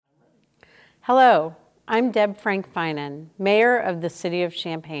Hello, I'm Deb Feinen, Mayor of the City of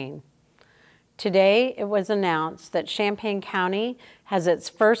Champaign. Today, it was announced that Champaign County has its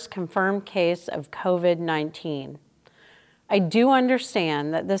first confirmed case of COVID-19. I do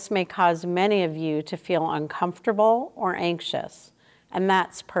understand that this may cause many of you to feel uncomfortable or anxious, and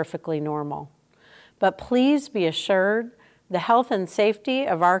that's perfectly normal. But please be assured the health and safety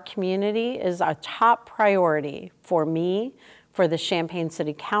of our community is a top priority for me, for the Champaign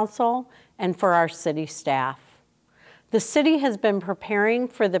City Council, and for our city staff. The city has been preparing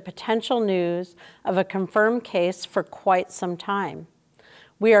for the potential news of a confirmed case for quite some time.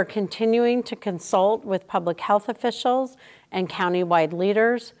 We are continuing to consult with public health officials and countywide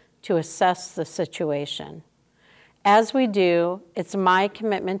leaders to assess the situation. As we do, it's my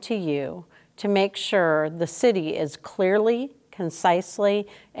commitment to you to make sure the city is clearly, concisely,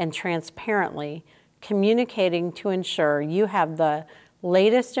 and transparently communicating to ensure you have the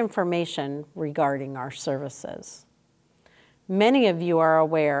latest information regarding our services. Many of you are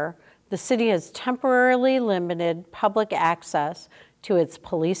aware the city has temporarily limited public access to its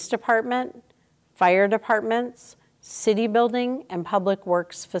police department, fire departments, city building, and public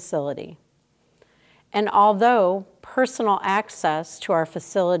works facility. And although personal access to our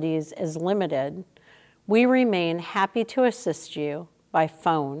facilities is limited, we remain happy to assist you by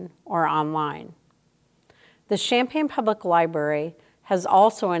phone or online. The Champaign Public Library has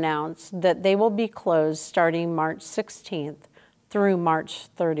also announced that they will be closed starting March 16th through March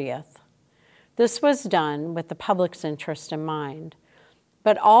 30th. This was done with the public's interest in mind,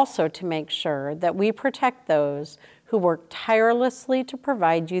 but also to make sure that we protect those who work tirelessly to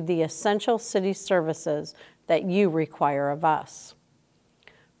provide you the essential city services that you require of us.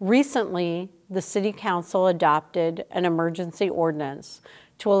 Recently, the City Council adopted an emergency ordinance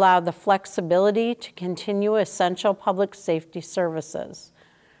to allow the flexibility to continue essential public safety services.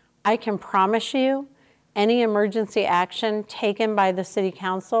 I can promise you, any emergency action taken by the City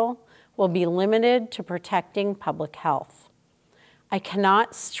Council will be limited to protecting public health. I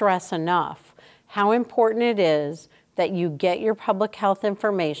cannot stress enough how important it is that you get your public health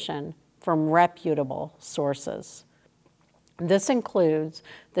information from reputable sources. This includes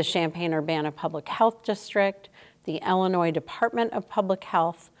the Champaign-Urbana Public Health District, the Illinois Department of Public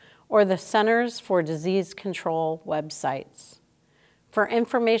Health, or the Centers for Disease Control websites. For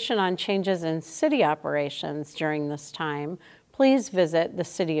information on changes in city operations during this time, please visit the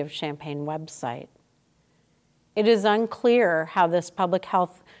City of Champaign website. It is unclear how this public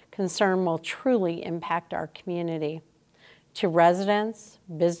health concern will truly impact our community. To residents,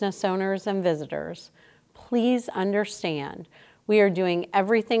 business owners, and visitors, please understand we are doing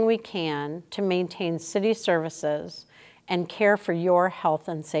everything we can to maintain city services and care for your health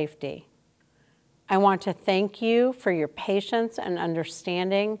and safety. I want to thank you for your patience and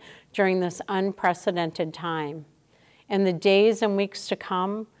understanding during this unprecedented time. In the days and weeks to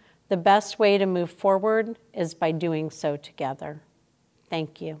come, the best way to move forward is by doing so together.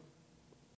 Thank you.